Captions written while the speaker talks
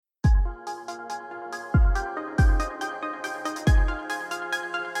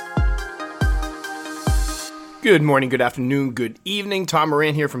Good morning, good afternoon, good evening. Tom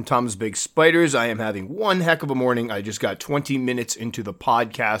Moran here from Tom's Big Spiders. I am having one heck of a morning. I just got 20 minutes into the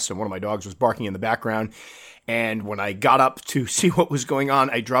podcast and one of my dogs was barking in the background. And when I got up to see what was going on,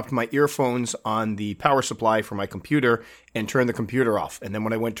 I dropped my earphones on the power supply for my computer and turned the computer off. And then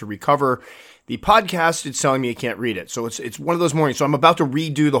when I went to recover the podcast, it's telling me I can't read it. So it's one of those mornings. So I'm about to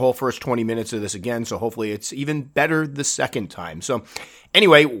redo the whole first 20 minutes of this again. So hopefully it's even better the second time. So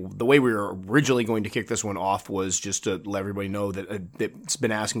anyway, the way we were originally going to kick this one off was just to let everybody know that it's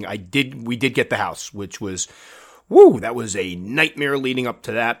been asking. We did get the house, which was, that was a nightmare leading up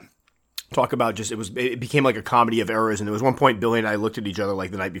to that. Talk about it became like a comedy of errors. And there was one point Billy and I looked at each other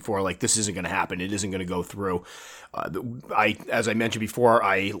like the night before, like this isn't going to happen. It isn't going to go through. As I mentioned before,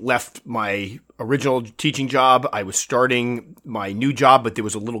 I left my original teaching job. I was starting my new job, but there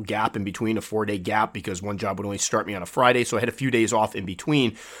was a little gap in between, a 4-day gap, because one job would only start me on a Friday. So I had a few days off in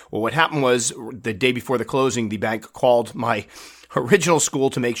between. Well, what happened was the day before the closing, the bank called my original school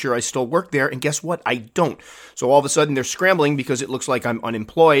to make sure I still work there. And guess what? I don't. So all of a sudden they're scrambling because it looks like I'm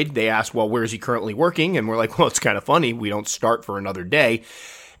unemployed. They asked, well, where is he currently working? And we're like, well, it's kind of funny. We don't start for another day.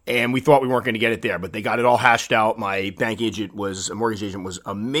 And we thought we weren't going to get it there, but they got it all hashed out. My mortgage agent was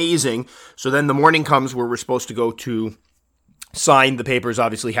amazing. So then the morning comes where we're supposed to go to sign the papers,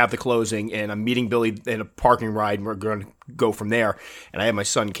 obviously have the closing, and I'm meeting Billy in a parking ride, and we're going to go from there. And I have my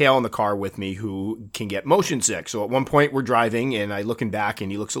son Kale in the car with me, who can get motion sick. So at one point we're driving, and I looking back, and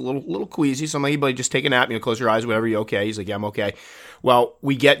he looks a little queasy. So I'm like, hey, buddy, just take a nap, close your eyes, whatever, you okay? He's like, yeah, I'm okay. Well,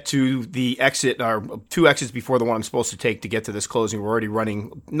 we get to the exit, or two exits before the one I'm supposed to take to get to this closing. We're already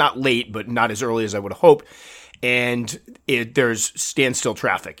running, not late, but not as early as I would have hoped. And there's standstill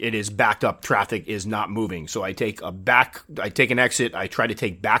traffic. It is backed up. Traffic is not moving. So I take an exit. I try to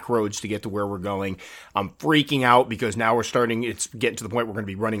take back roads to get to where we're going. I'm freaking out because now it's getting to the point we're going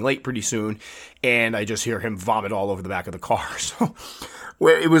to be running late pretty soon. And I just hear him vomit all over the back of the car. So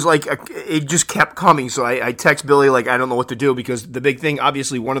it was like, it just kept coming. So I text Billy, like, I don't know what to do, because the big thing,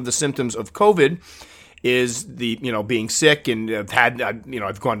 obviously one of the symptoms of COVID is being sick, and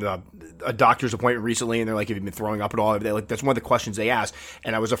I've gone to a doctor's appointment recently, and they're like, have you been throwing up at all? That's one of the questions they asked.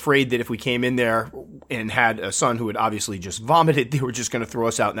 And I was afraid that if we came in there and had a son who had obviously just vomited, they were just going to throw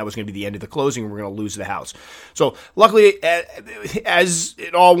us out, and that was going to be the end of the closing, and we're going to lose the house. So luckily, as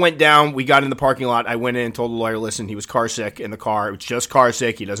it all went down, we got in the parking lot. I went in and told the lawyer, listen, he was car sick in the car. It was just car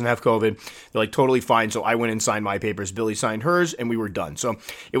sick. He doesn't have COVID. They're like, totally fine. So I went and signed my papers. Billy signed hers, and we were done. So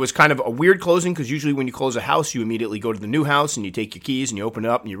it was kind of a weird closing, because usually when you close a house, you immediately go to the new house and you take your keys and you open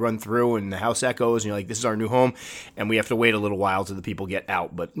it up and you run through, and the house echoes, and you're like, this is our new home, and we have to wait a little while till the people get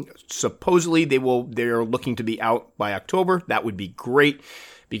out. But supposedly they're looking to be out by October. That would be great,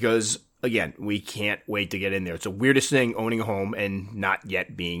 because again, we can't wait to get in there. It's the weirdest thing, owning a home and not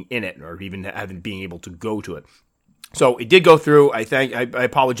yet being in it, or even being able to go to it. So it did go through. I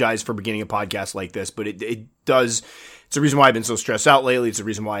apologize for beginning a podcast like this, but it does. It's the reason why I've been so stressed out lately. It's the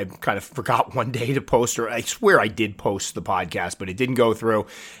reason why I kind of forgot one day to post, or I swear I did post the podcast, but it didn't go through,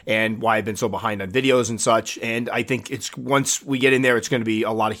 and why I've been so behind on videos and such. And I think once we get in there, it's going to be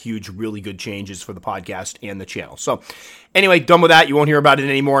a lot of huge, really good changes for the podcast and the channel. So anyway, done with that. You won't hear about it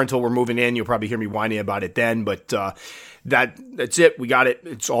anymore until we're moving in. You'll probably hear me whining about it then, but that's it. We got it.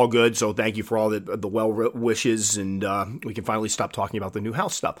 It's all good. So thank you for all the well wishes, and we can finally stop talking about the new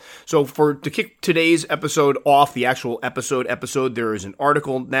house stuff. So to kick today's episode off, the actual episode, there is an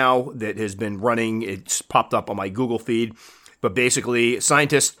article now that has been running. It's popped up on my Google feed. But basically,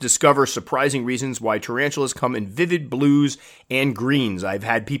 scientists discover surprising reasons why tarantulas come in vivid blues and greens. I've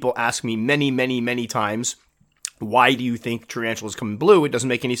had people ask me many, many, many times, why do you think tarantulas come in blue? It doesn't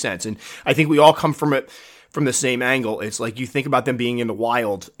make any sense. And I think we all come from it from the same angle. It's like you think about them being in the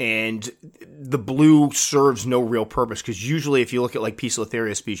wild, and the blue serves no real purpose, because usually if you look at like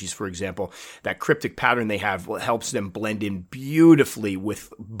Poecilotheria species, for example, that cryptic pattern they have helps them blend in beautifully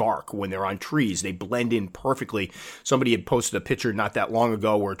with bark when they're on trees. They blend in perfectly. Somebody had posted a picture not that long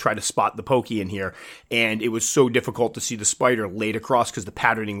ago where tried to spot the pokey in here, and it was so difficult to see the spider laid across because the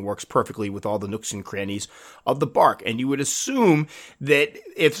patterning works perfectly with all the nooks and crannies of the bark. And you would assume that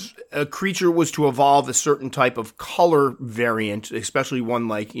if a creature was to evolve a certain type of color variant, especially one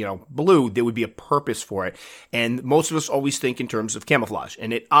like, blue, there would be a purpose for it. And most of us always think in terms of camouflage.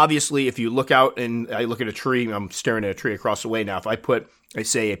 And it obviously, if you look out and I look at a tree, I'm staring at a tree across the way now. If I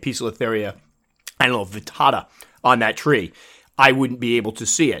say a Poecilotheria, vittata on that tree, I wouldn't be able to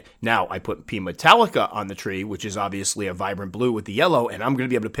see it. Now, I put P. metallica on the tree, which is obviously a vibrant blue with the yellow, and I'm going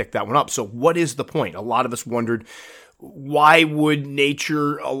to be able to pick that one up. So what is the point? A lot of us wondered, why would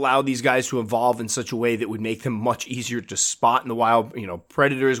nature allow these guys to evolve in such a way that would make them much easier to spot in the wild,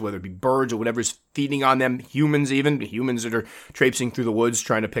 predators, whether it be birds or whatever's feeding on them, humans that are traipsing through the woods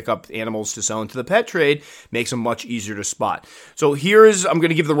trying to pick up animals to sell into the pet trade, makes them much easier to spot. So I'm going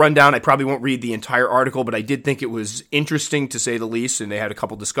to give the rundown. I probably won't read the entire article, but I did think it was interesting to say the least, and they had a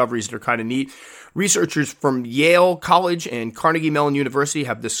couple discoveries that are kind of neat. Researchers from Yale College and Carnegie Mellon University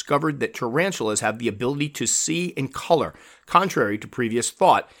have discovered that tarantulas have the ability to see in color, contrary to previous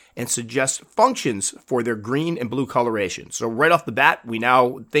thought, and suggest functions for their green and blue coloration. So right off the bat, we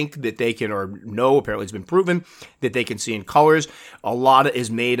now think that they can, or know, apparently it's been proven, that they can see in colors. A lot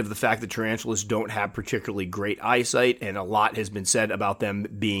is made of the fact that tarantulas don't have particularly great eyesight, and a lot has been said about them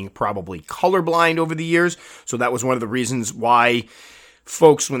being probably colorblind over the years. So that was one of the reasons why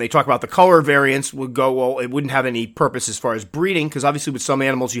folks, when they talk about the color variants, would go, well, it wouldn't have any purpose as far as breeding, because obviously with some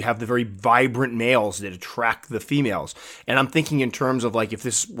animals, you have the very vibrant males that attract the females. And I'm thinking in terms of, like, if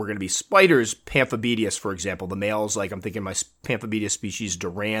this were going to be spiders, Pamphibedius, for example, the males, like I'm thinking my Pamphibedius species,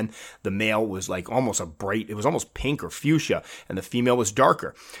 Duran, the male was like almost it was almost pink or fuchsia, and the female was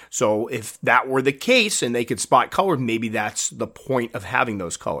darker. So if that were the case and they could spot color, maybe that's the point of having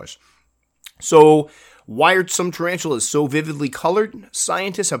those colors. So why are some tarantulas so vividly colored?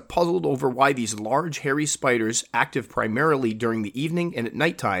 Scientists have puzzled over why these large, hairy spiders, active primarily during the evening and at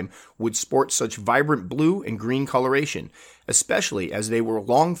nighttime, would sport such vibrant blue and green coloration, especially as they were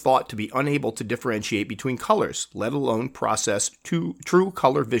long thought to be unable to differentiate between colors, let alone process true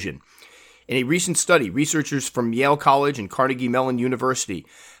color vision. In a recent study, researchers from Yale College and Carnegie Mellon University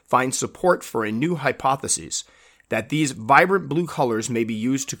find support for a new hypothesis that these vibrant blue colors may be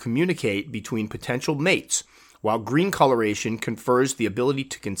used to communicate between potential mates, while green coloration confers the ability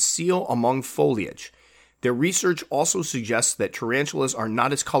to conceal among foliage. Their research also suggests that tarantulas are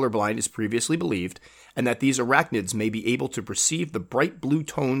not as colorblind as previously believed, and that these arachnids may be able to perceive the bright blue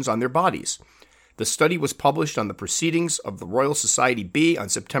tones on their bodies. The study was published on the Proceedings of the Royal Society B on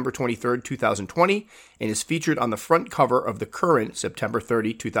September 23, 2020, and is featured on the front cover of the current September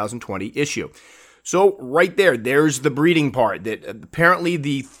 30, 2020 issue. So right there's the breeding part, that apparently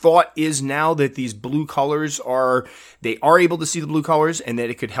the thought is now that these blue colors they are able to see the blue colors, and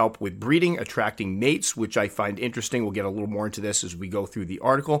that it could help with breeding, attracting mates, which I find interesting. We'll get a little more into this as we go through the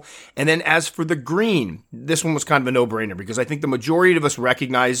article. And then as for the green, this one was kind of a no-brainer, because I think the majority of us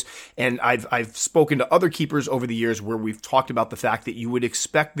recognize, and I've spoken to other keepers over the years where we've talked about the fact that you would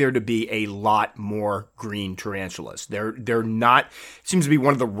expect there to be a lot more green tarantulas. They're not, it seems to be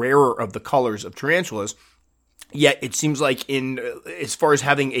one of the rarer of the colors of tarantulas. Yet it seems like as far as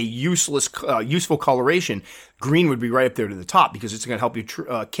having a useful coloration, green would be right up there to the top, because it's going to help you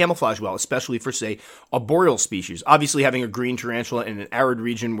camouflage well, especially for, say, a boreal species. Obviously, having a green tarantula in an arid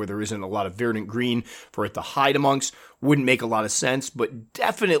region where there isn't a lot of verdant green for it to hide amongst wouldn't make a lot of sense, but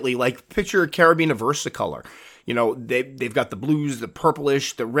definitely, like, picture a Carabina versicolor. You know, they've got the blues, the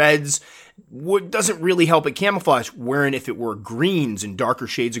purplish, the reds. What doesn't really help it camouflage, wherein if it were greens and darker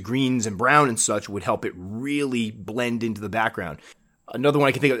shades of greens and brown and such would help it really blend into the background. Another one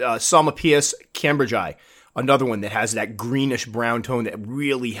I can think of, Psalmopoeus cambridgei. Another one that has that greenish brown tone that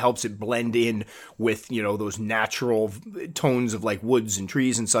really helps it blend in with, you know, those natural tones of like woods and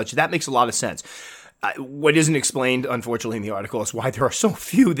trees and such. That makes a lot of sense. What isn't explained, unfortunately, in the article is why there are so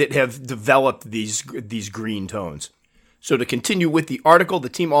few that have developed these green tones. So to continue with the article, the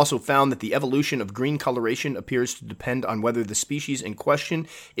team also found that the evolution of green coloration appears to depend on whether the species in question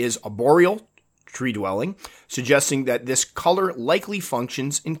is arboreal, tree-dwelling, suggesting that this color likely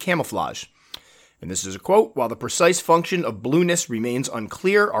functions in camouflage. And this is a quote, "While the precise function of blueness remains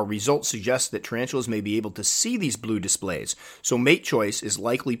unclear, our results suggest that tarantulas may be able to see these blue displays, so mate choice is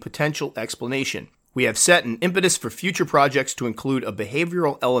likely potential explanation. We have set an impetus for future projects to include a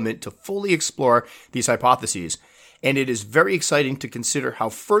behavioral element to fully explore these hypotheses, and it is very exciting to consider how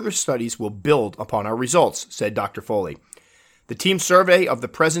further studies will build upon our results," said Dr. Foley. The team's survey of the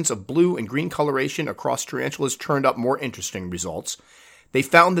presence of blue and green coloration across tarantulas turned up more interesting results. They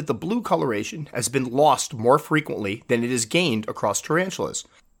found that the blue coloration has been lost more frequently than it is gained across tarantulas.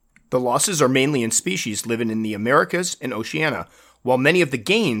 The losses are mainly in species living in the Americas and Oceania, while many of the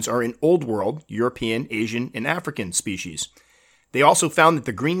gains are in Old World, European, Asian, and African species. They also found that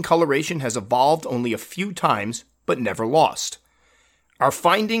the green coloration has evolved only a few times, but never lost. Our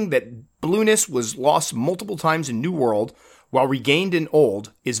finding that blueness was lost multiple times in New World, while regained in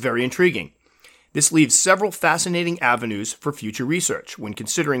Old, is very intriguing. This leaves several fascinating avenues for future research when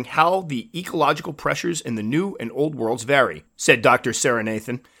considering how the ecological pressures in the New and Old Worlds vary, said Dr.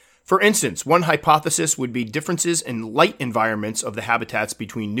 Saranathan. For instance, one hypothesis would be differences in light environments of the habitats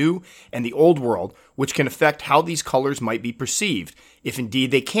between New and the Old World, which can affect how these colors might be perceived, if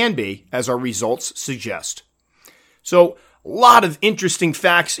indeed they can be, as our results suggest. So, A lot of interesting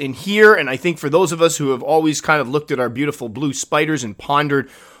facts in here, and I think for those of us who have always kind of looked at our beautiful blue spiders and pondered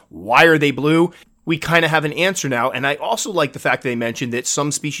why are they blue, we kind of have an answer now. And I also like the fact that they mentioned that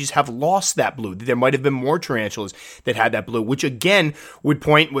some species have lost that blue. There might have been more tarantulas that had that blue, which again would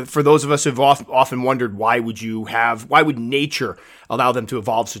point with, for those of us who've often wondered why would nature allow them to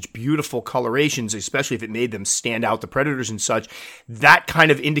evolve such beautiful colorations, especially if it made them stand out to predators and such. That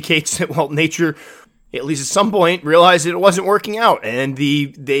kind of indicates that, well, nature, at least at some point, realized that it wasn't working out, and they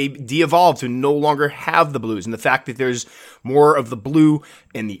de-evolved to no longer have the blues. And the fact that there's more of the blue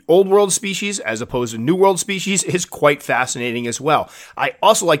in the Old World species as opposed to New World species is quite fascinating as well. I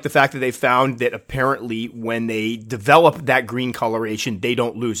also like the fact that they found that apparently when they develop that green coloration, they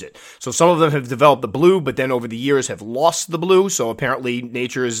don't lose it. So some of them have developed the blue, but then over the years have lost the blue. So apparently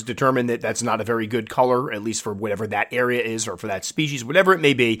nature has determined that that's not a very good color, at least for whatever that area is or for that species, whatever it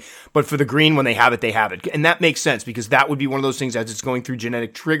may be. But for the green, when they have it, they have it. And that makes sense because that would be one of those things as it's going through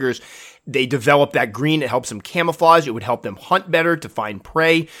genetic triggers. They develop that green. It helps them camouflage. It would help them hunt better to find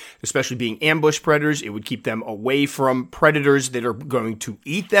prey, especially being ambush predators. It would keep them away from predators that are going to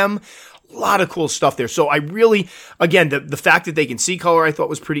eat them. A lot of cool stuff there. So I really, again, the fact that they can see color I thought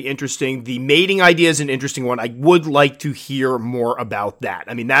was pretty interesting. The mating idea is an interesting one. I would like to hear more about that.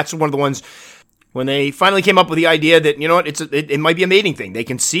 I mean, that's one of the ones when they finally came up with the idea that, you know what, it might be a mating thing. They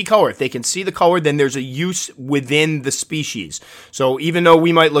can see color. If they can see the color, then there's a use within the species. So even though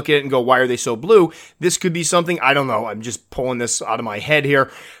we might look at it and go, why are they so blue? This could be something, I don't know, I'm just pulling this out of my head here.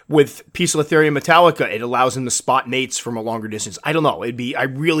 With Poecilotheria metallica, it allows them to spot mates from a longer distance. I don't know. I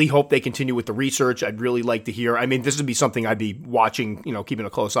really hope they continue with the research. I'd really like to hear. I mean, this would be something I'd be watching, keeping a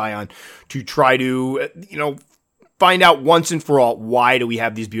close eye on to try to, find out once and for all, why do we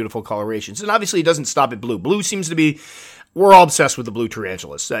have these beautiful colorations? And obviously it doesn't stop at blue. Blue seems to be, we're all obsessed with the blue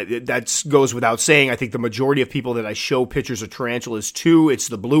tarantulas. That goes without saying. I think the majority of people that I show pictures of tarantulas to, it's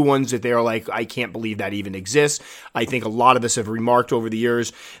the blue ones that they're like, I can't believe that even exists. I think a lot of us have remarked over the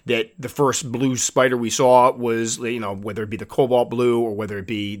years that the first blue spider we saw was, whether it be the cobalt blue or whether it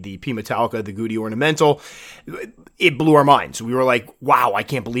be the P. metallica, the Goody ornamental, it blew our minds. We were like, wow, I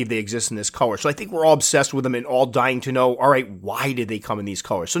can't believe they exist in this color. So I think we're all obsessed with them and all dying to know, all right, why did they come in these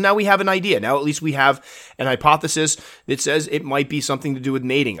colors? So now we have an idea. Now at least we have an hypothesis that says it might be something to do with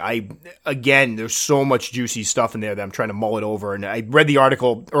mating. Again, there's so much juicy stuff in there that I'm trying to mull it over. And I read the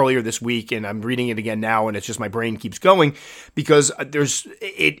article earlier this week and I'm reading it again now, and it's just my brain keeps going because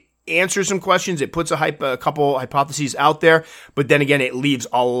it answers some questions. It puts a couple hypotheses out there, but then again, it leaves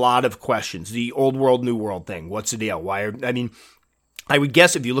a lot of questions. The Old World, New World thing. What's the deal? I would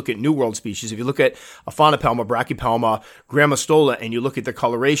guess if you look at New World species, if you look at Aphonopelma, Brachypelma, Grammostola, and you look at the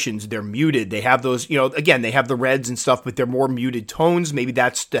colorations, they're muted. They have those, again, they have the reds and stuff, but they're more muted tones. Maybe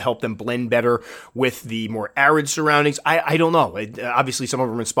that's to help them blend better with the more arid surroundings. I don't know. Obviously, some of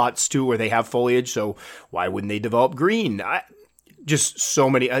them are in spots too where they have foliage, so why wouldn't they develop green? Just so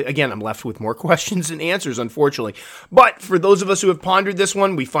many. Again, I'm left with more questions than answers, unfortunately. But for those of us who have pondered this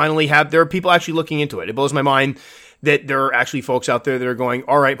one, there are people actually looking into it. It blows my mind that there are actually folks out there that are going,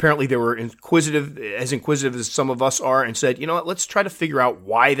 all right, apparently they were inquisitive as some of us are, and said, you know what, let's try to figure out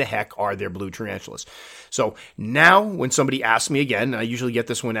why the heck are there blue tarantulas. So now when somebody asks me again, and I usually get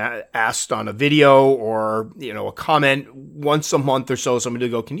this one asked on a video or, a comment once a month or so, somebody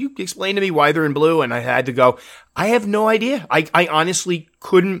will go, can you explain to me why they're in blue? And I had to go, I have no idea. I honestly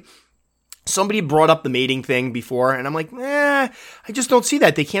couldn't. Somebody brought up the mating thing before, and I'm like, I just don't see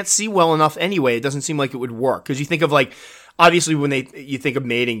that. They can't see well enough anyway. It doesn't seem like it would work. Because you think of obviously when you think of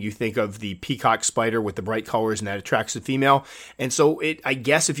mating, you think of the peacock spider with the bright colors, and that attracts the female. And so I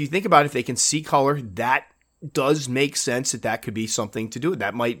guess if you think about it, if they can see color, that does make sense that could be something to do.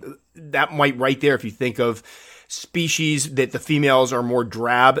 That might right there, if you think of species that the females are more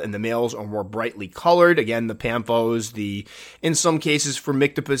drab and the males are more brightly colored. Again, the Pamphos, in some cases for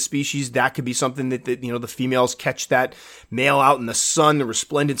Myctopus species, that could be something that the females catch that male out in the sun, the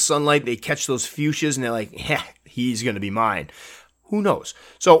resplendent sunlight. They catch those fuchsias and they're like, he's going to be mine. Who knows?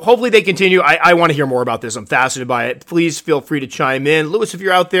 So hopefully they continue. I want to hear more about this. I'm fascinated by it. Please feel free to chime in. Lewis, if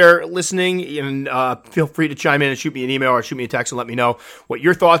you're out there listening, and feel free to chime in and shoot me an email or shoot me a text and let me know what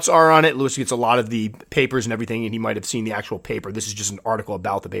your thoughts are on it. Lewis gets a lot of the papers and everything, and he might have seen the actual paper. This is just an article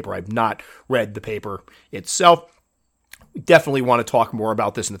about the paper. I've not read the paper itself. We definitely want to talk more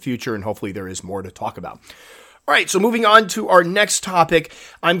about this in the future, and hopefully there is more to talk about. All right, so moving on to our next topic,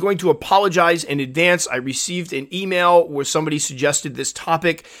 I'm going to apologize in advance. I received an email where somebody suggested this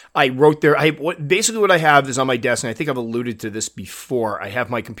topic. I wrote there, basically what I have is on my desk, and I think I've alluded to this before. I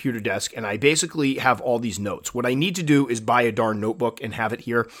have my computer desk, and I basically have all these notes. What I need to do is buy a darn notebook and have it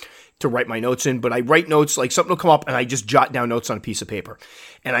here to write my notes in, but I write notes, like something will come up and I just jot down notes on a piece of paper.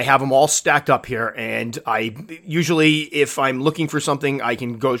 And I have them all stacked up here, and I usually, if I'm looking for something, I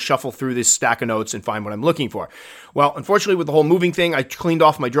can go shuffle through this stack of notes and find what I'm looking for. Well, unfortunately, with the whole moving thing, I cleaned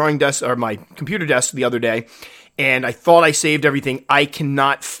off my drawing desk, or my computer desk the other day, and I thought I saved everything. I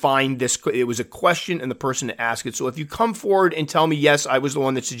cannot find this. It was a question and the person to ask it. So if you come forward and tell me, yes, I was the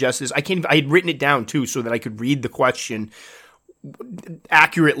one that suggested this, I had written it down too so that I could read the question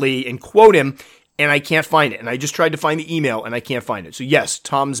accurately and quote him, and I can't find it. And I just tried to find the email, and I can't find it. So yes,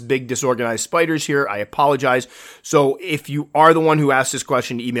 Tom's Big Disorganized Spiders here. I apologize. So if you are the one who asked this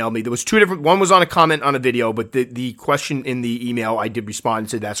question, email me. There was two different. One was on a comment on a video, but the question in the email, I did respond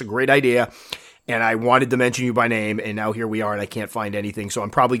and said, that's a great idea. And I wanted to mention you by name, and now here we are, and I can't find anything. So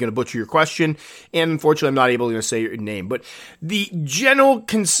I'm probably going to butcher your question, and unfortunately, I'm not able to say your name. But the general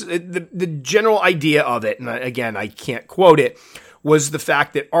idea of it, and again, I can't quote it, was the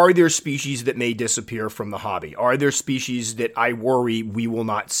fact that are there species that may disappear from the hobby? Are there species that I worry we will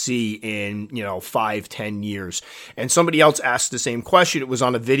not see in 5-10 years? And somebody else asked the same question. It was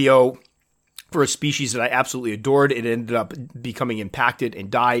on a video for a species that I absolutely adored. It ended up becoming impacted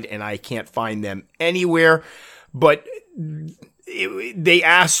and died, and I can't find them anywhere. But they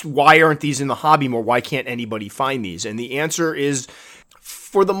asked, why aren't these in the hobby more? Why can't anybody find these? And the answer is,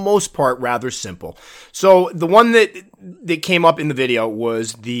 for the most part, rather simple. So the one that came up in the video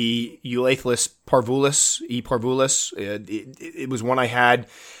was the Eulathlus parvulus, E. parvulus. It was one I had.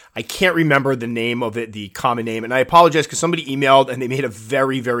 I can't remember the name of it, the common name, and I apologize because somebody emailed and they made a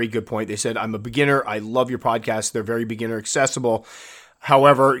very, very good point. They said, I'm a beginner. I love your podcast. They're very beginner accessible.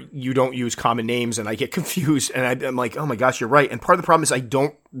 However, you don't use common names, and I get confused, and I'm like, oh my gosh, you're right. And part of the problem is I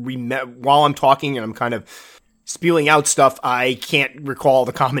don't remember, while I'm talking and I'm kind of spewing out stuff, I can't recall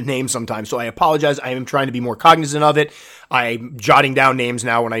the common names sometimes. So I apologize. I am trying to be more cognizant of it. I'm jotting down names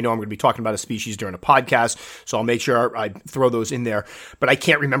now when I know I'm going to be talking about a species during a podcast. So I'll make sure I throw those in there. But I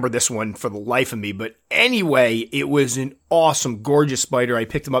can't remember this one for the life of me. But anyway, it was an awesome, gorgeous spider. I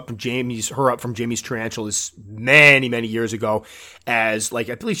picked her up from Jamie's Tarantulas many, many years ago as, I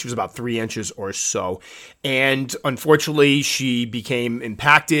believe she was about 3 inches or so. And unfortunately, she became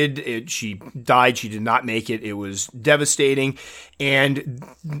impacted. She died. She did not make it. It was devastating. And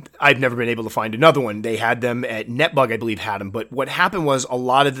I've never been able to find another one. They had them at Netbug, I believe, had them. But what happened was a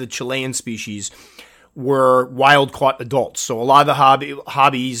lot of the Chilean species were wild-caught adults. So a lot of the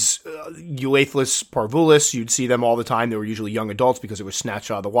hobbies, Eulathlus parvulus, you'd see them all the time. They were usually young adults because it was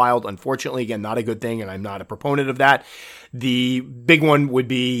snatched out of the wild. Unfortunately, again, not a good thing, and I'm not a proponent of that. The big one would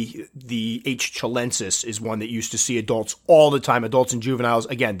be the H. chilensis is one that used to see adults all the time, adults and juveniles.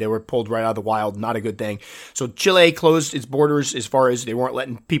 Again, they were pulled right out of the wild, not a good thing. So Chile closed its borders as far as they weren't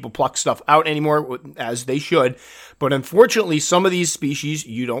letting people pluck stuff out anymore, as they should. But unfortunately, some of these species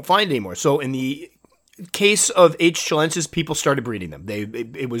you don't find anymore. So in the case of H. chilensis, people started breeding them.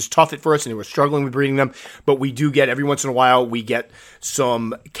 It was tough at first, and they were struggling with breeding them, but we do get, every once in a while, we get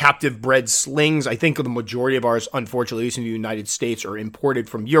some captive bred slings. I think the majority of ours, unfortunately, at least in the United States, are imported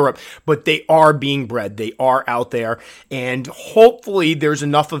from Europe, but they are being bred. They are out there, and hopefully there's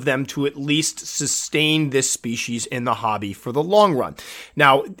enough of them to at least sustain this species in the hobby for the long run.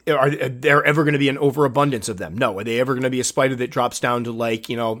 Now, are there ever going to be an overabundance of them? No. Are they ever going to be a spider that drops down to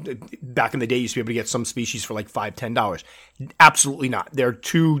back in the day, you used to be able to get some species for $5-10? Absolutely not. They're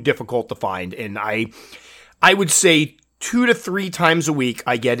too difficult to find. And I would say 2 to 3 times a week,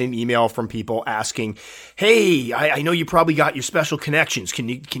 I get an email from people asking, hey, I know you probably got your special connections. Can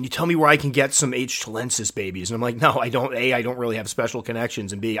you tell me where I can get some H. chilensis babies? And I'm like, no, I don't. A, I don't really have special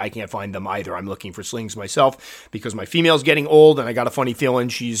connections. And B, I can't find them either. I'm looking for slings myself because my female's getting old and I got a funny feeling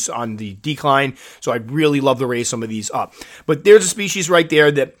she's on the decline. So I'd really love to raise some of these up. But there's a species right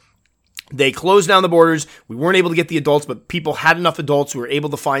there that they closed down the borders. We weren't able to get the adults, but people had enough adults. We were able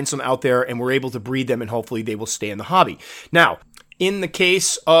to find some out there, and we're able to breed them, and hopefully they will stay in the hobby. Now, in the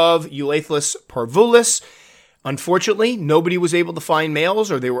case of Eulathlus parvulus, unfortunately, nobody was able to find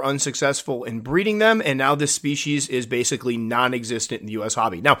males, or they were unsuccessful in breeding them, and now this species is basically non-existent in the U.S.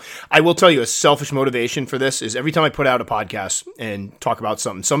 hobby. Now, I will tell you, a selfish motivation for this is every time I put out a podcast and talk about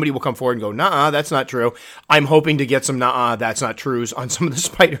something, somebody will come forward and go, nah, that's not true. I'm hoping to get some nah, that's not trues on some of the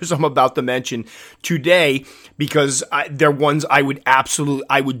spiders I'm about to mention today, because they're ones I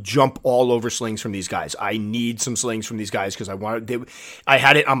would jump all over slings from these guys. I need some slings from these guys because I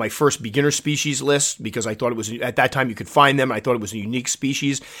had it on my first beginner species list because I thought it was at that time you could find them. I thought it was a unique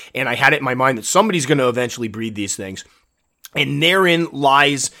species, and I had it in my mind that somebody's going to eventually breed these things. And therein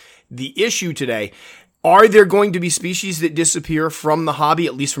lies the issue today. Are there going to be species that disappear from the hobby,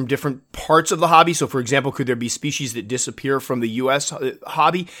 at least from different parts of the hobby? So, for example, could there be species that disappear from the U.S.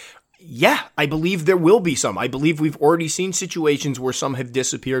 hobby? Yeah, I believe there will be some. I believe we've already seen situations where some have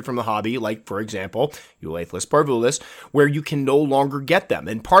disappeared from the hobby, like, for example, Eulathlus parvulus, where you can no longer get them.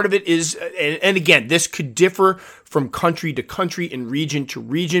 And part of it is, and again, this could differ from country to country and region to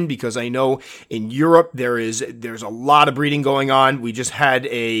region, because I know in Europe there's a lot of breeding going on. We just had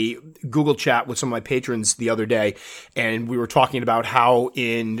a Google chat with some of my patrons the other day, and we were talking about how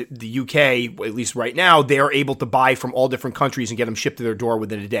in the UK, at least right now, they're able to buy from all different countries and get them shipped to their door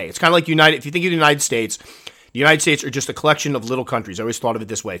within a day. It's kind of like if you think of the United States, the United States are just a collection of little countries. I always thought of it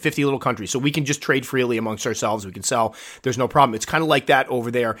this way, 50 little countries. So we can just trade freely amongst ourselves. We can sell. There's no problem. It's kind of like that over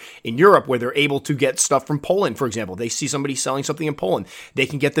there in Europe, where they're able to get stuff from Poland, for example. They see somebody selling something in Poland. They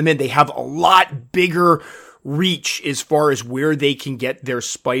can get them in. They have a lot bigger reach as far as where they can get their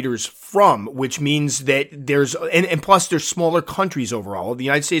spiders from, which means that and plus there's smaller countries overall. The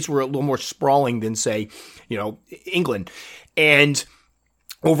United States were a little more sprawling than, say, England. And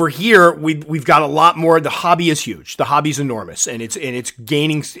over here, we've got a lot more. The hobby is huge. The hobby's enormous, and it's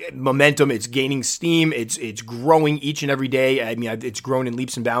gaining momentum. It's gaining steam. It's growing each and every day. I mean, it's grown in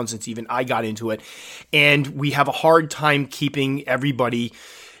leaps and bounds since even I got into it, and we have a hard time keeping everybody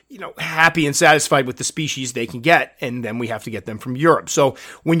happy and satisfied with the species they can get, and then we have to get them from Europe. So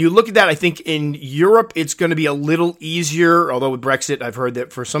when you look at that, I think in Europe, it's going to be a little easier, although with Brexit, I've heard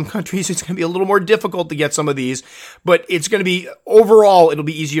that for some countries, it's going to be a little more difficult to get some of these, but it's going to be, overall, it'll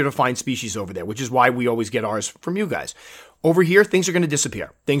be easier to find species over there, which is why we always get ours from you guys. Over here, things are going to disappear.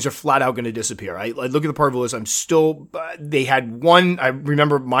 Things are flat out going to disappear. I look at the parvulus. I'm still, they had one, I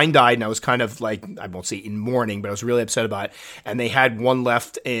remember mine died, and I was kind of like, I won't say in mourning, but I was really upset about it. And they had one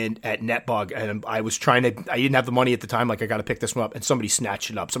left at Netbug, and I didn't have the money at the time, like I got to pick this one up, and somebody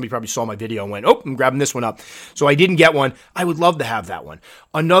snatched it up. Somebody probably saw my video and went, oh, I'm grabbing this one up. So I didn't get one. I would love to have that one.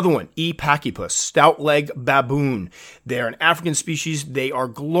 Another one, E. pachypus, stout leg baboon. They're an African species. They are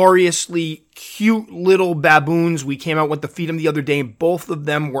gloriously cute little baboons. We came out, went to feed them the other day, and both of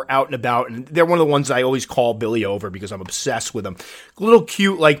them were out and about, and they're one of the ones I always call Billy over because I'm obsessed with them. Little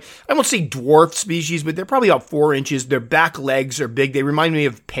cute, like, I won't say dwarf species, but they're probably about 4 inches. Their back legs are big. They remind me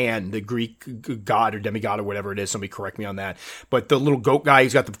of Pan, the Greek god or demigod or whatever it is. Somebody correct me on that. But the little goat guy,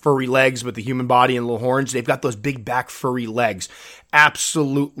 he's got the furry legs with the human body and little horns. They've got those big back furry legs.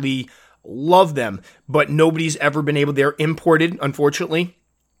 Absolutely love them, but nobody's ever been able, they're imported, unfortunately,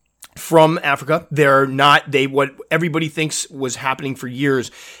 from Africa. What everybody thinks was happening for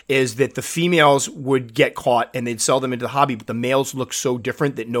years is that the females would get caught and they'd sell them into the hobby, but the males look so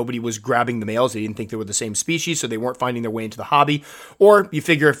different that nobody was grabbing the males. They didn't think they were the same species, so they weren't finding their way into the hobby. Or you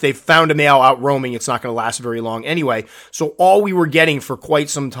figure if they found a male out roaming, it's not going to last very long anyway. So all we were getting for quite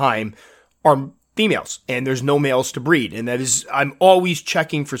some time are females, and there's no males to breed. And that is, I'm always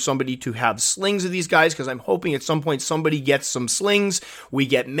checking for somebody to have slings of these guys, because I'm hoping at some point somebody gets some slings, we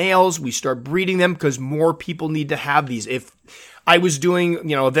get males, we start breeding them, because more people need to have these. If I was doing,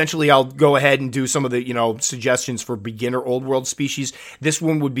 eventually I'll go ahead and do some of the, suggestions for beginner old world species. This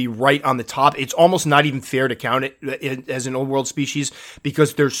one would be right on the top. It's almost not even fair to count it as an old world species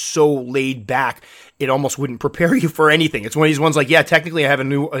because they're so laid back. It almost wouldn't prepare you for anything. It's one of these ones like, yeah, technically I have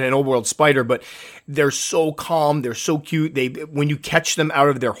an old world spider, but they're so calm. They're so cute. When you catch them out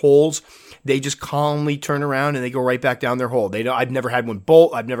of their holes, they just calmly turn around and they go right back down their hole. I've never had one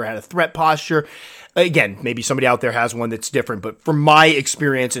bolt. I've never had a threat posture. Again, maybe somebody out there has one that's different, but from my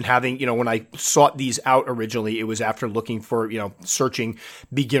experience and having, when I sought these out originally, it was after looking for, searching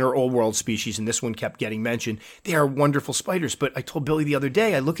beginner old world species, and this one kept getting mentioned. They are wonderful spiders, but I told Billy the other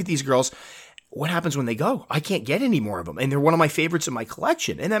day, I look at these girls, what happens when they go? I can't get any more of them, and they're one of my favorites in my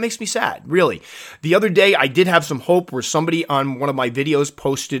collection, and that makes me sad, really. The other day, I did have some hope where somebody on one of my videos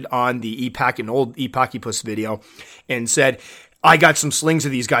posted on the an old E. pachypus video, and said, I got some slings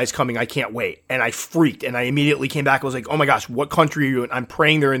of these guys coming. I can't wait. And I freaked. And I immediately came back. I was like, oh my gosh, what country are you in? I'm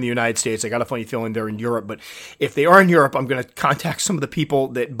praying they're in the United States. I got a funny feeling they're in Europe. But if they are in Europe, I'm going to contact some of the people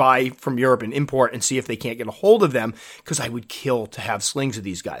that buy from Europe and import and see if they can't get a hold of them, because I would kill to have slings of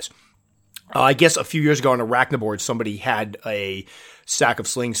these guys. I guess a few years ago on Arachnoboard, somebody had a sack of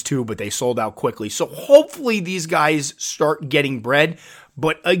slings too, but they sold out quickly. So hopefully these guys start getting bred.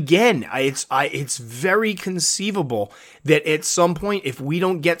 But again, it's very conceivable that at some point, if we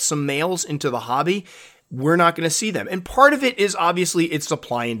don't get some males into the hobby, we're not going to see them. And part of it is obviously it's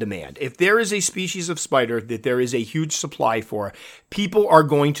supply and demand. If there is a species of spider that there is a huge supply for, people are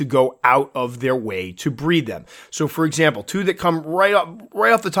going to go out of their way to breed them. So for example, two that come right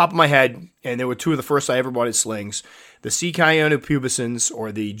off the top of my head, and there were two of the first I ever bought at Slings, the C. cayenne pubescens,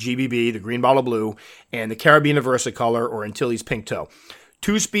 or the GBB, the green bottle blue, and the Caribbean versicolor, or Antilles pink toe.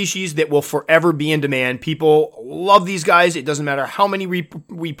 Two species that will forever be in demand. People love these guys. It doesn't matter how many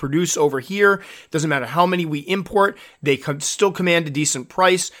we produce over here. It doesn't matter how many we import. They still command a decent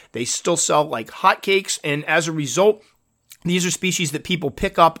price. They still sell like hotcakes. And as a result, these are species that people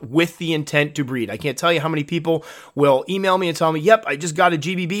pick up with the intent to breed. I can't tell you how many people will email me and tell me, yep, I just got a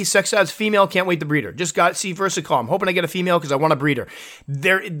GBB, sex adds female, can't wait to breed her. Just got C. versicolor. I'm hoping I get a female because I want to breed her.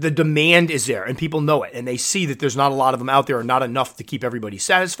 The demand is there, and people know it, and they see that there's not a lot of them out there, or not enough to keep everybody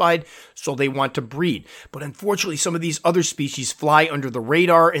satisfied, so they want to breed. But unfortunately, some of these other species fly under the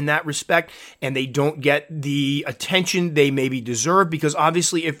radar in that respect, and they don't get the attention they maybe deserve, because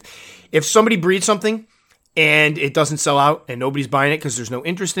obviously if somebody breeds something, and it doesn't sell out and nobody's buying it because there's no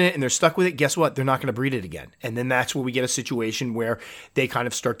interest in it and they're stuck with it, guess what? They're not going to breed it again. And then that's where we get a situation where they kind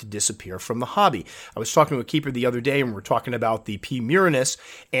of start to disappear from the hobby. I was talking to a keeper the other day and we were talking about the P. murinus,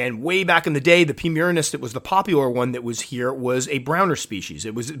 and way back in the day, the P. murinus that was the popular one that was here was a browner species.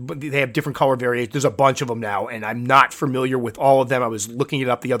 They have different color variations. There's a bunch of them now, and I'm not familiar with all of them. I was looking it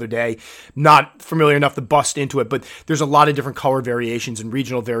up the other day, not familiar enough to bust into it, but there's a lot of different color variations and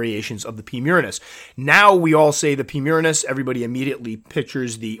regional variations of the P. murinus. Now, we all say the P. murinus, everybody immediately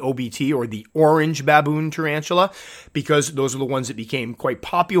pictures the OBT, or the orange baboon tarantula, because those are the ones that became quite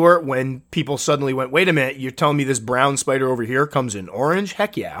popular when people suddenly went, wait a minute, you're telling me this brown spider over here comes in orange?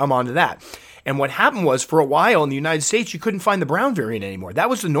 Heck yeah, I'm onto that. And what happened was, for a while in the United States, you couldn't find the brown variant anymore. That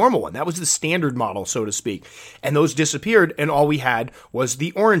was the normal one. That was the standard model, so to speak. And those disappeared, and all we had was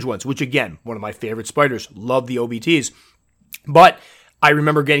the orange ones, which, again, one of my favorite spiders. Love the OBTs. But I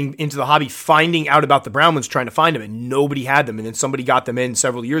remember getting into the hobby, finding out about the brown ones, trying to find them, and nobody had them. And then somebody got them in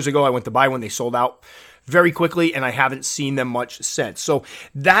several years ago. I went to buy one. They sold out very quickly, and I haven't seen them much since. So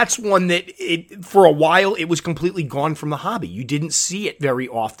that's one that, for a while, it was completely gone from the hobby. You didn't see it very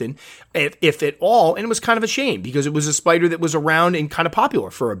often, if at all, and it was kind of a shame because it was a spider that was around and kind of popular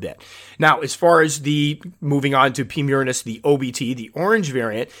for a bit. Now, as far as moving on to P. murinus, the OBT, the orange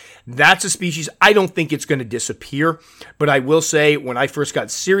variant, that's a species I don't think it's going to disappear, but I will say when I first got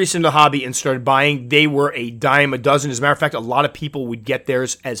serious into the hobby and started buying, they were a dime a dozen. As a matter of fact, a lot of people would get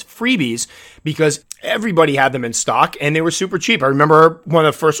theirs as freebies because everybody had them in stock and they were super cheap. I remember one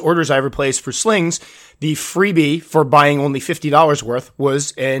of the first orders I ever placed for Slings, the freebie for buying only $50 worth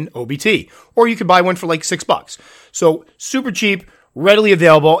was an OBT, or you could buy one for like $6. So super cheap, readily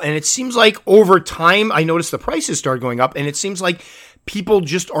available. And it seems like over time, I noticed the prices started going up, and it seems like people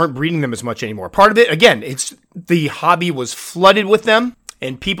just aren't breeding them as much anymore. Part of it, again, it's the hobby was flooded with them.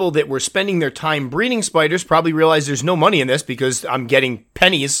 And people that were spending their time breeding spiders probably realized there's no money in this because I'm getting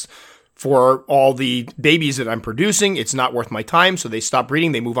pennies for all the babies that I'm producing. It's not worth my time, so they stop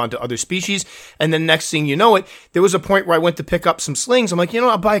breeding. They move on to other species. And then next thing you know it, there was a point where I went to pick up some slings. I'm like,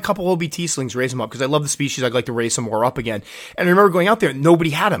 I'll buy a couple OBT slings, raise them up, because I love the species. I'd like to raise some more up again. And I remember going out there, and nobody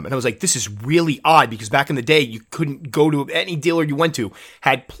had them. And I was like, this is really odd, because back in the day, you couldn't go to any dealer you went to,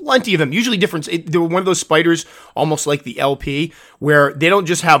 had plenty of them. Usually different. They were one of those spiders, almost like the LP, where they don't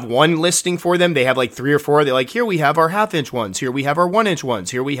just have one listing for them. They have like 3 or 4. They're like, here we have our half-inch ones. Here we have our 1-inch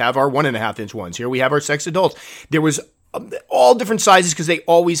ones. Here we have our 1.5-inch ones. Here we have our sex adults. There was all different sizes because they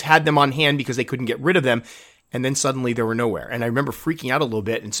always had them on hand because they couldn't get rid of them. And then suddenly they were nowhere. And I remember freaking out a little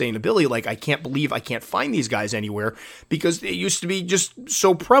bit and saying to Billy, like, I can't believe I can't find these guys anywhere because they used to be just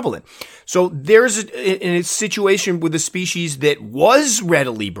so prevalent. So there's a situation with a species that was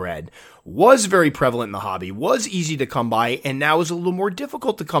readily bred, was very prevalent in the hobby, was easy to come by, and now is a little more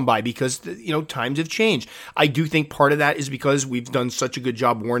difficult to come by because, times have changed. I do think part of that is because we've done such a good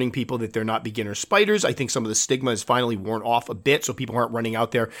job warning people that they're not beginner spiders. I think some of the stigma has finally worn off a bit, so people aren't running out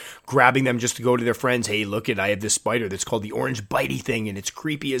there grabbing them just to go to their friends. Hey, look I have this spider that's called the orange bitey thing, and it's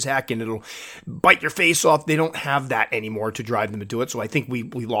creepy as heck, and it'll bite your face off. They don't have that anymore to drive them to do it, so I think we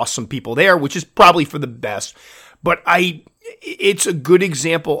lost some people there, which is probably for the best. But it's a good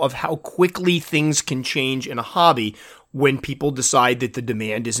example of how quickly things can change in a hobby when people decide that the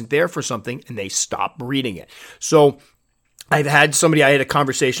demand isn't there for something and they stop breeding it. So I had a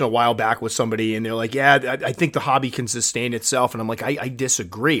conversation a while back with somebody and they're like, yeah, I think the hobby can sustain itself. And I'm like, I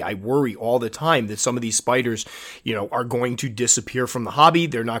disagree. I worry all the time that some of these spiders, are going to disappear from the hobby.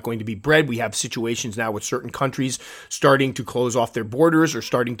 They're not going to be bred. We have situations now with certain countries starting to close off their borders or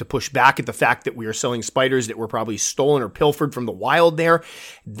starting to push back at the fact that we are selling spiders that were probably stolen or pilfered from the wild there.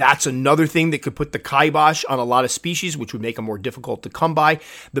 That's another thing that could put the kibosh on a lot of species, which would make them more difficult to come by.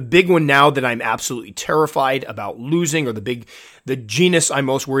 The big one now that I'm absolutely terrified about losing, or the genus I'm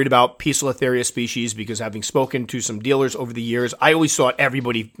most worried about, Poecilotheria species, because having spoken to some dealers over the years, I always thought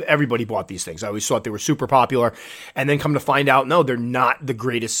everybody bought these things. I always thought they were super popular, and then come to find out, no, they're not the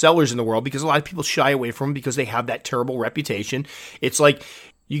greatest sellers in the world because a lot of people shy away from them because they have that terrible reputation. It's like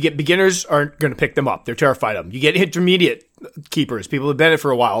you get beginners aren't going to pick them up. They're terrified of them. You get intermediate keepers. People have been in it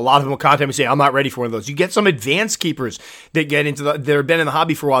for a while. A lot of them will contact me and say, I'm not ready for one of those. You get some advanced keepers that that have been in the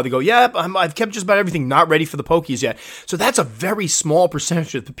hobby for a while. They go, yeah, I've kept just about everything, not ready for the pokies yet. So that's a very small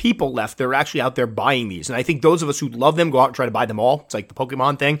percentage of the people left that are actually out there buying these. And I think those of us who love them go out and try to buy them all. It's like the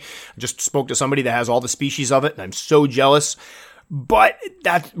Pokemon thing. I just spoke to somebody that has all the species of it, and I'm so jealous. But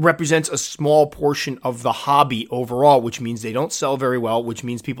that represents a small portion of the hobby overall, which means they don't sell very well, which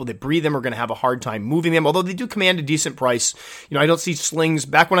means people that breed them are going to have a hard time moving them, although they do command a decent price. I don't see slings.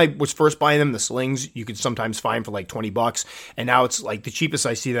 Back when I was first buying them, the slings you could sometimes find for like $20, and now it's like the cheapest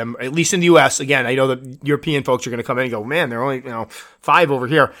I see them, at least in the US. Again, I know that European folks are going to come in and go, man, they're only, $5 over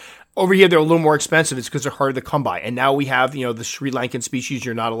here. Over here, they're a little more expensive. It's because they're harder to come by. And now we have, the Sri Lankan species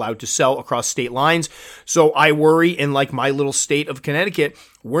you're not allowed to sell across state lines. So I worry in like my little state of Connecticut,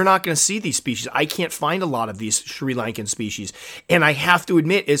 we're not going to see these species. I can't find a lot of these Sri Lankan species. And I have to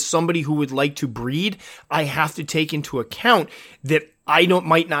admit, as somebody who would like to breed, I have to take into account that I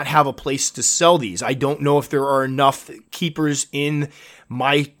might not have a place to sell these. I don't know if there are enough keepers in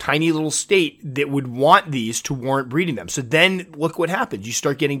my tiny little state that would want these to warrant breeding them. So then look what happens. You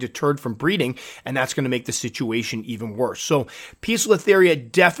start getting deterred from breeding, and that's going to make the situation even worse. So Poecilotheria,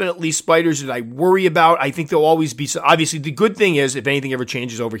 definitely spiders that I worry about. I think there'll always be, obviously the good thing is if anything ever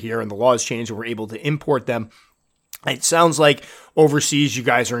changes over here and the laws change and we're able to import them, it sounds like overseas, you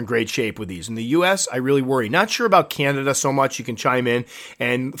guys are in great shape with these. In the U.S., I really worry. Not sure about Canada so much. You can chime in.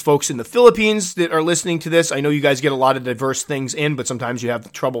 And folks in the Philippines that are listening to this, I know you guys get a lot of diverse things in, but sometimes you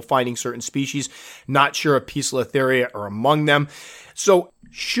have trouble finding certain species. Not sure if Poecilotheria are among them. So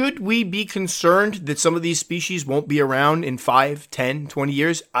should we be concerned that some of these species won't be around in 5, 10, 20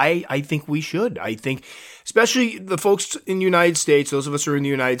 years? I think we should. I think especially the folks in the United States, those of us who are in the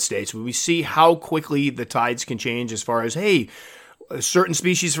United States, when we see how quickly the tides can change as far as, hey, a certain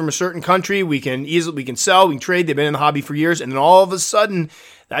species from a certain country, we can sell, we can trade, they've been in the hobby for years, and then all of a sudden,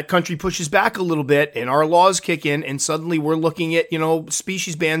 that country pushes back a little bit and our laws kick in, and suddenly we're looking at,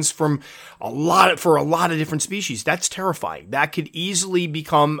 species bans for a lot of different species. That's terrifying. That could easily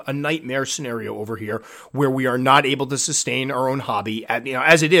become a nightmare scenario over here where we are not able to sustain our own hobby.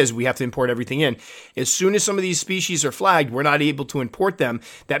 As it is, we have to import everything in. As soon as some of these species are flagged, we're not able to import them.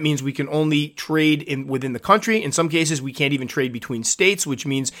 That means we can only trade within the country. In some cases, we can't even trade between states, which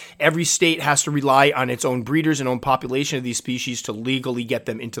means every state has to rely on its own breeders and own population of these species to legally get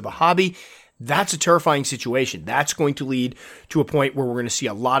them into the hobby. That's a terrifying situation. That's going to lead to a point where we're going to see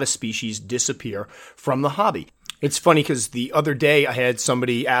a lot of species disappear from the hobby. It's funny because the other day I had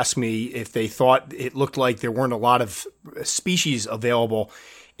somebody ask me if they thought it looked like there weren't a lot of species available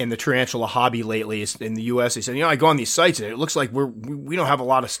in the tarantula hobby lately in the U.S. They said, I go on these sites and it looks like we don't have a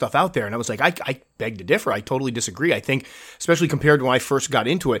lot of stuff out there. And I was like, I beg to differ. I totally disagree. I think, especially compared to when I first got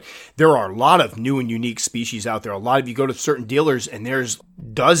into it, there are a lot of new and unique species out there. A lot of you go to certain dealers and there's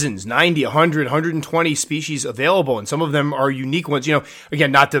dozens, 90, 100, 120 species available. And some of them are unique ones,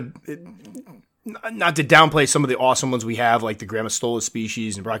 again, not to downplay some of the awesome ones we have, like the Grammostola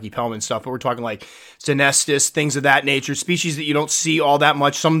species and Brachypelma and stuff, but we're talking like Senestus, things of that nature, species that you don't see all that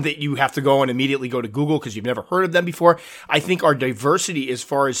much, some that you have to go and immediately go to Google because you've never heard of them before. I think our diversity as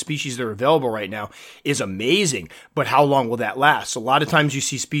far as species that are available right now is amazing, but how long will that last? A lot of times you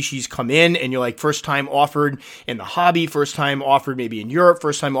see species come in and you're like, first time offered in the hobby, first time offered maybe in Europe,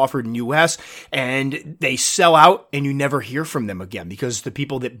 first time offered in US, and they sell out and you never hear from them again because the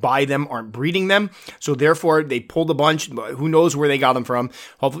people that buy them aren't breeding them. So therefore they pulled a bunch. Who knows where they got them from?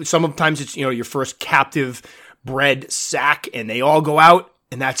 Hopefully, sometimes it's, your first captive bred sack and they all go out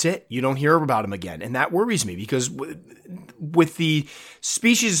and that's it. You don't hear about them again. And that worries me because with the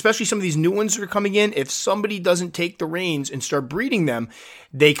species, especially some of these new ones that are coming in, if somebody doesn't take the reins and start breeding them,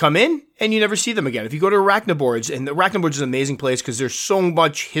 they come in and you never see them again. If you go to Arachnoboards, and the Arachnoboards is an amazing place because there's so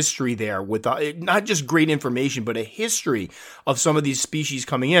much history there with not just great information, but a history of some of these species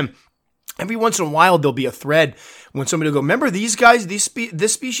coming in. Every once in a while, there'll be a thread when somebody will go, remember these guys, this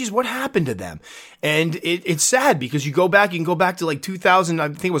species, what happened to them? And it's sad because you can go back to like 2000, I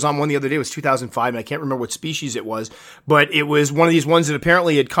think it was on one the other day, it was 2005, and I can't remember what species it was, but it was one of these ones that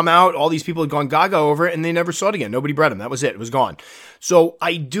apparently had come out, all these people had gone gaga over it, and they never saw it again. Nobody bred them. That was it. It was gone. So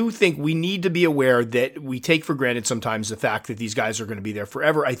I do think we need to be aware that we take for granted sometimes the fact that these guys are going to be there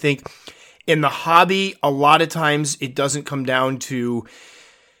forever. I think in the hobby, a lot of times it doesn't come down to,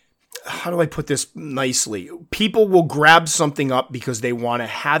 how do I put this nicely? People will grab something up because they want to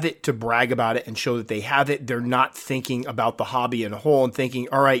have it to brag about it and show that they have it. They're not thinking about the hobby in a whole and thinking,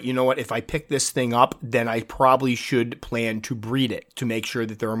 all right, you know what? If I pick this thing up, then I probably should plan to breed it to make sure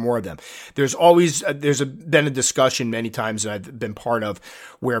that there are more of them. There's always, been a discussion many times that I've been part of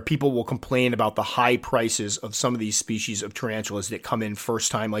where people will complain about the high prices of some of these species of tarantulas that come in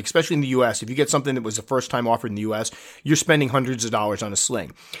first time, like especially in the U.S. If you get something that was the first time offered in the U.S., you're spending hundreds of dollars on a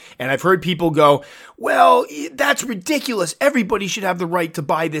sling. And I've heard people go, well, that's ridiculous. Everybody should have the right to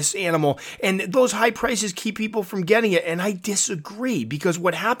buy this animal. And those high prices keep people from getting it. And I disagree, because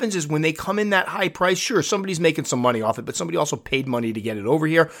what happens is when they come in that high price, sure, somebody's making some money off it, but somebody also paid money to get it over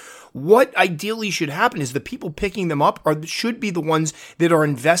here. What ideally should happen is the people picking them up should be the ones that are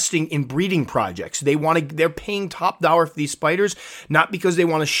investing in breeding projects. They're paying top dollar for these spiders, not because they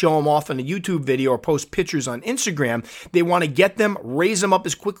want to show them off in a YouTube video or post pictures on Instagram. They want to get them, raise them up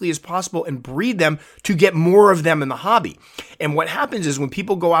as quickly as possible, and breed them to get more of them in the hobby. And what happens is when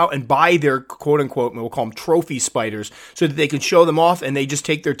people go out and buy their quote unquote, we'll call them trophy spiders, so that they can show them off, and they just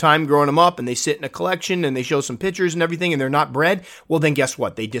take their time growing them up and they sit in a collection and they show some pictures and everything, and they're not bred, well then guess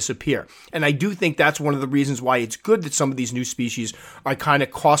what? They disappear. And I do think that's one of the reasons why it's good that some of these new species are kind of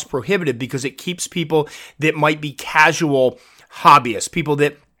cost prohibitive, because it keeps people that might be casual hobbyists, people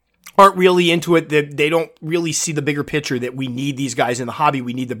that aren't really into it, that they don't really see the bigger picture that we need these guys in the hobby,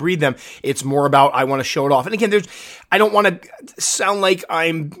 we need to breed them. It's more about, I want to show it off. And again, I don't want to sound like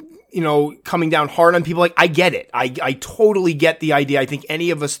I'm coming down hard on people. Like, I get it. I totally get the idea. I think any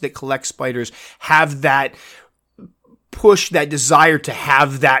of us that collect spiders have that push, that desire to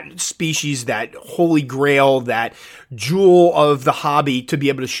have that species, that holy grail, that jewel of the hobby to be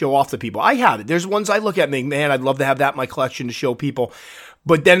able to show off to people. I have it. There's ones I look at and think, man, I'd love to have that in my collection to show people.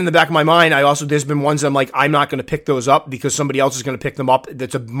 But then in the back of my mind, there's been ones that I'm like, I'm not going to pick those up because somebody else is going to pick them up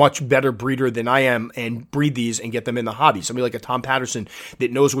that's a much better breeder than I am and breed these and get them in the hobby. Somebody like a Tom Patterson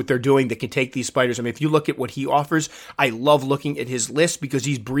that knows what they're doing, that can take these spiders. I mean, if you look at what he offers, I love looking at his list because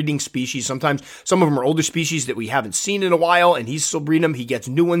he's breeding species. Sometimes some of them are older species that we haven't seen in a while, and he's still breeding them. He gets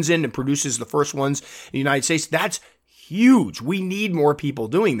new ones in and produces the first ones in the United States. That's huge. We need more people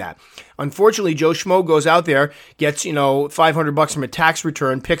doing that. Unfortunately, Joe Schmo goes out there, gets, $500 from a tax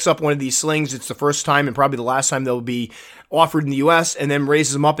return, picks up one of these slings. It's the first time and probably the last time they'll be offered in the U.S., and then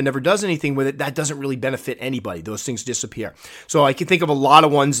raises them up and never does anything with it. That doesn't really benefit anybody. Those things disappear. So I can think of a lot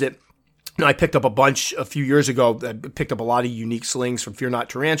of ones that I picked up a bunch a few years ago. I picked up a lot of unique slings from Fear Not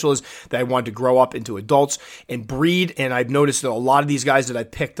Tarantulas that I wanted to grow up into adults and breed. And I've noticed that a lot of these guys that I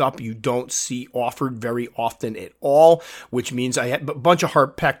picked up, you don't see offered very often at all, which means I had a bunch of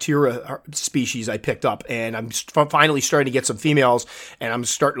Harpactira species I picked up. And I'm finally starting to get some females, and I'm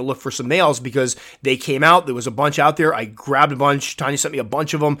starting to look for some males because they came out. There was a bunch out there. I grabbed a bunch. Tanya sent me a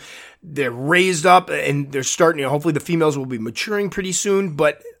bunch of them. They're raised up and they're starting, hopefully the females will be maturing pretty soon,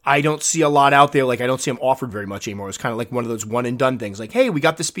 but I don't see a lot out there. Like, I don't see them offered very much anymore. It's kind of like one of those one and done things. Like, hey, we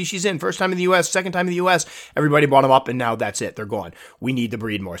got the species in, first time in the U.S., second time in the U.S., everybody bought them up, and now that's it. They're gone. We need to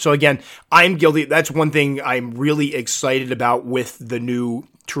breed more. So again, I'm guilty. That's one thing I'm really excited about with the new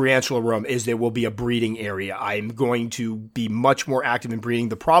tarantula room, is there will be a breeding area. I'm going to be much more active in breeding.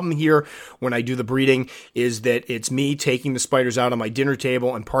 The problem here when I do the breeding is that it's me taking the spiders out on my dinner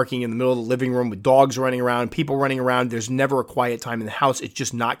table and parking in the middle of the living room with dogs running around, people running around. There's never a quiet time in the house. It's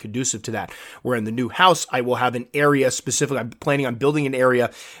just not conducive to that. Where in the new house, I will have an area specific. I'm planning on building an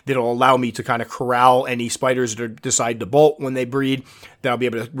area that'll allow me to kind of corral any spiders that decide to bolt when they breed, that I'll be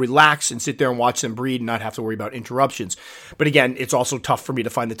able to relax and sit there and watch them breed and not have to worry about interruptions. But again, it's also tough for me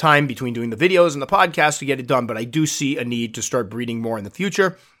to find the time between doing the videos and the podcast to get it done, but I do see a need to start breeding more in the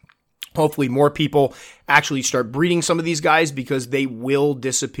future. Hopefully more people actually start breeding some of these guys, because they will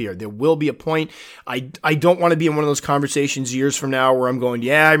disappear. There will be a point. I don't want to be in one of those conversations years from now where I'm going,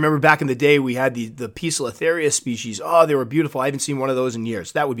 yeah, I remember back in the day we had the Poecilotheria species. Oh, they were beautiful. I haven't seen one of those in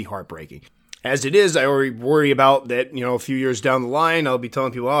years. That would be heartbreaking. As it is, I already worry about that, a few years down the line, I'll be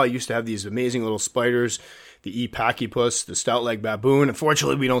telling people, oh, I used to have these amazing little spiders, the E. pachypus, the stout-leg baboon.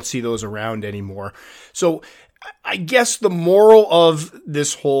 Unfortunately, we don't see those around anymore. So I guess the moral of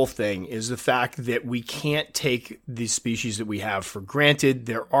this whole thing is the fact that we can't take the species that we have for granted.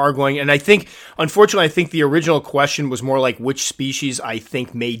 There are going, and I think, unfortunately, I think the original question was more like which species I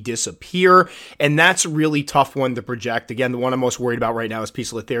think may disappear, and that's a really tough one to project. Again, the one I'm most worried about right now is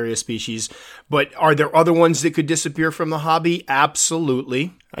Poecilotheria species, but are there other ones that could disappear from the hobby?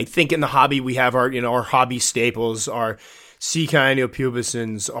 Absolutely. I think in the hobby we have our hobby staples, our sea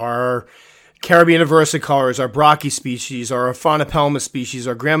Cyanopubescens, our Caribbean versicolors, our Brachy species, our Phaunopelma species,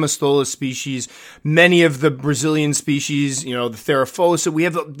 our Grammostola species, many of the Brazilian species, the Theraphosa. We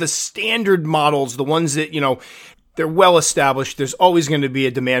have the standard models, the ones that, they're well established. There's always going to be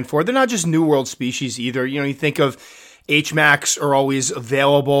a demand for. They're not just New World species either. You think of HMACs are always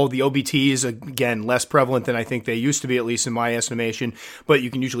available. The OBTs, again, less prevalent than I think they used to be, at least in my estimation, but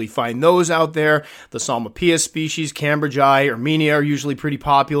you can usually find those out there. The Psalmopoeia species, Cambridgei, Armenia are usually pretty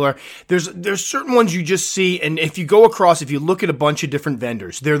popular. There's certain ones you just see, and if you look at a bunch of different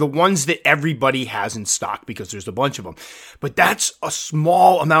vendors, they're the ones that everybody has in stock because there's a bunch of them. But that's a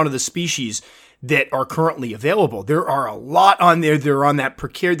small amount of the species that are currently available. There are a lot on there. They're on that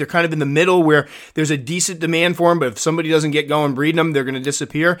precarious. They're kind of in the middle where there's a decent demand for them, but if somebody doesn't get going breeding them, they're going to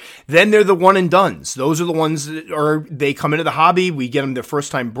disappear. Then they're the one and dones. Those are the ones that they come into the hobby. We get them their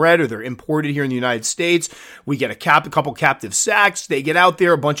first time bred or they're imported here in the United States. We get a couple captive sacks. They get out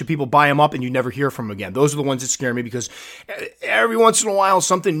there. A bunch of people buy them up and you never hear from them again. Those are the ones that scare me because every once in a while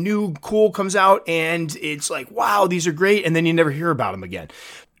something new, cool comes out and it's like, wow, these are great. And then you never hear about them again.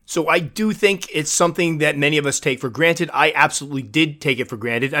 So I do think it's something that many of us take for granted. I absolutely did take it for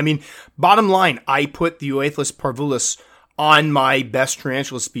granted. I mean, bottom line, I put the Euathlus parvulus on my best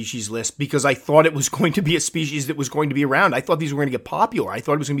tarantula species list because I thought it was going to be a species that was going to be around. I thought these were going to get popular. I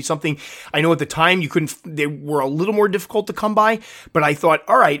thought it was going to be something, I know at the time they were a little more difficult to come by, but I thought,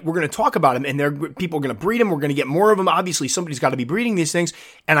 all right, we're going to talk about them and people are going to breed them. We're going to get more of them. Obviously, somebody's got to be breeding these things.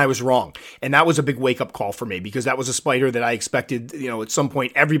 And I was wrong. And that was a big wake up call for me because that was a spider that I expected, at some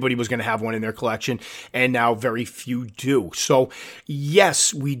point, everybody was going to have one in their collection. And now very few do. So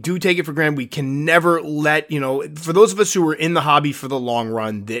yes, we do take it for granted. We can never let, for those of us who are in the hobby for the long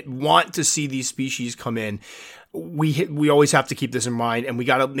run that want to see these species come in, we always have to keep this in mind, and we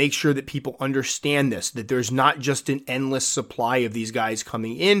got to make sure that people understand this, that there's not just an endless supply of these guys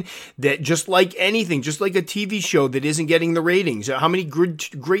coming in, that just like anything, just like a TV show that isn't getting the ratings, how many great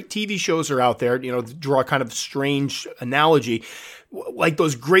TV shows are out there, to draw a kind of strange analogy, like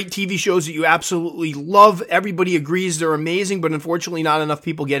those great TV shows that you absolutely love. Everybody agrees they're amazing, but unfortunately not enough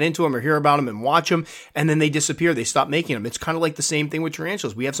people get into them or hear about them and watch them, and then they disappear. They stop making them. It's kind of like the same thing with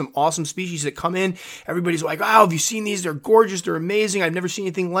tarantulas. We have some awesome species that come in. Everybody's like, oh, have you seen these? They're gorgeous. They're amazing. I've never seen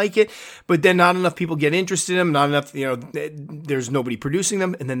anything like it. But then not enough people get interested in them. Not enough, there's nobody producing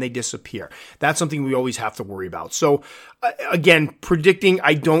them, and then they disappear. That's something we always have to worry about. So again, predicting,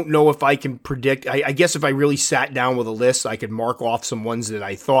 I don't know if I can predict. I guess if I really sat down with a list, I could mark off some ones that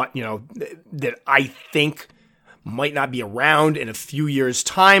I thought, that I think might not be around in a few years'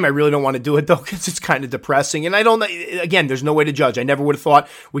 time. I really don't want to do it though, because it's kind of depressing. And again, there's no way to judge. I never would have thought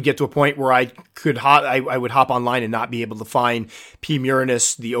we'd get to a point where I would hop online and not be able to find P.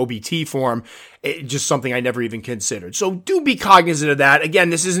 murinus, the OBT form. Just something I never even considered. So do be cognizant of that.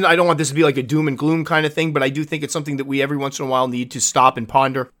 Again, I don't want this to be like a doom and gloom kind of thing, but I do think it's something that we every once in a while need to stop and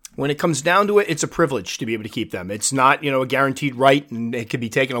ponder. When it comes down to it, it's a privilege to be able to keep them. It's not, a guaranteed right, and it could be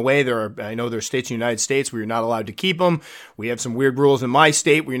taken away. I know there are states in the United States where you're not allowed to keep them. We have some weird rules in my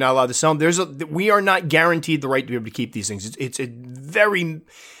state where you're not allowed to sell them. We are not guaranteed the right to be able to keep these things. It's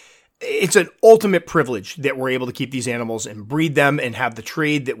an ultimate privilege that we're able to keep these animals and breed them and have the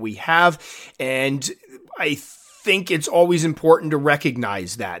trade that we have. And I think it's always important to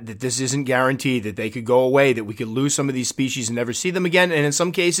recognize that this isn't guaranteed, that they could go away, that we could lose some of these species and never see them again. And in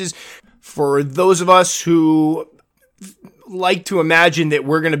some cases, for those of us who like to imagine that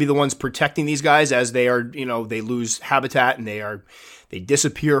we're going to be the ones protecting these guys as they are, they lose habitat and they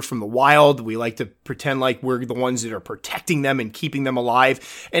disappear from the wild. We like to pretend like we're the ones that are protecting them and keeping them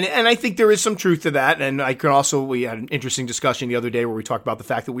alive. And I think there is some truth to that. And we had an interesting discussion the other day where we talked about the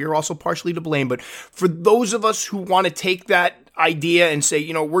fact that we are also partially to blame. But for those of us who want to take that idea and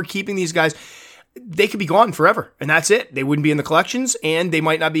say, we're keeping these guys, they could be gone forever. And that's it. They wouldn't be in the collections and they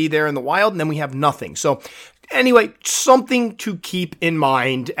might not be there in the wild. And then we have nothing. So anyway, something to keep in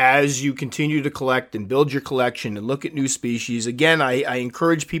mind as you continue to collect and build your collection and look at new species. Again, I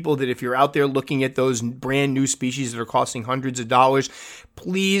encourage people that if you're out there looking at those brand new species that are costing hundreds of dollars,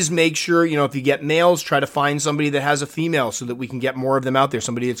 please make sure, if you get males, try to find somebody that has a female so that we can get more of them out there,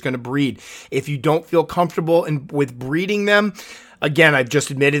 somebody that's going to breed. If you don't feel comfortable with breeding them, Again, I've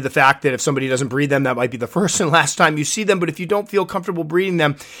just admitted the fact that if somebody doesn't breed them, that might be the first and last time you see them. But if you don't feel comfortable breeding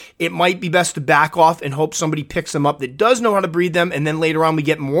them, it might be best to back off and hope somebody picks them up that does know how to breed them. And then later on, we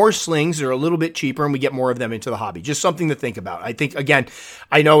get more slings that are a little bit cheaper and we get more of them into the hobby. Just something to think about. I think, again,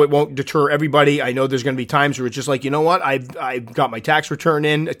 I know it won't deter everybody. I know there's going to be times where it's just like, you know what? I've got my tax return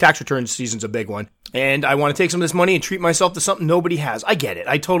in. Tax return season's a big one. And I want to take some of this money and treat myself to something nobody has. I get it.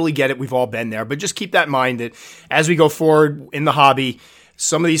 I totally get it. We've all been there. But just keep that in mind that as we go forward in the hobby,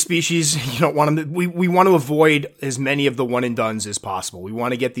 some of these species, you don't want them. We want to avoid as many of the one and dones as possible. We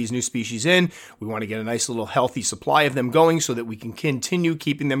want to get these new species in. We want to get a nice little healthy supply of them going so that we can continue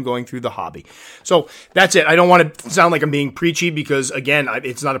keeping them going through the hobby. So that's it. I don't want to sound like I'm being preachy because, again,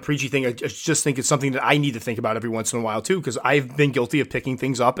 it's not a preachy thing. I just think it's something that I need to think about every once in a while too, because I've been guilty of picking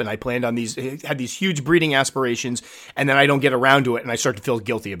things up and I planned on had these huge breeding aspirations, and then I don't get around to it and I start to feel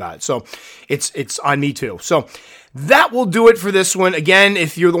guilty about it. So it's on me too. So that will do it for this one. Again,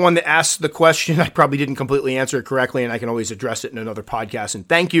 if you're the one that asked the question, I probably didn't completely answer it correctly, and I can always address it in another podcast. And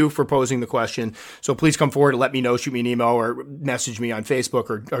thank you for posing the question. So please come forward and let me know, shoot me an email or message me on Facebook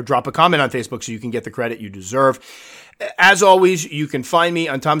or drop a comment on Facebook so you can get the credit you deserve. As always, you can find me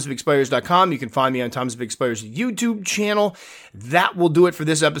on ThomasBigSpiders.com. You can find me on Thomas Big Spiders YouTube channel. That will do it for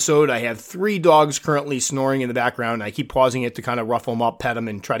this episode. I have 3 dogs currently snoring in the background. I keep pausing it to kind of ruffle them up, pet them,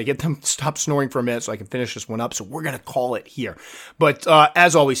 and try to get them to stop snoring for a minute so I can finish this one up. So we're going to call it here. But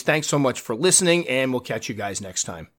as always, thanks so much for listening, and we'll catch you guys next time.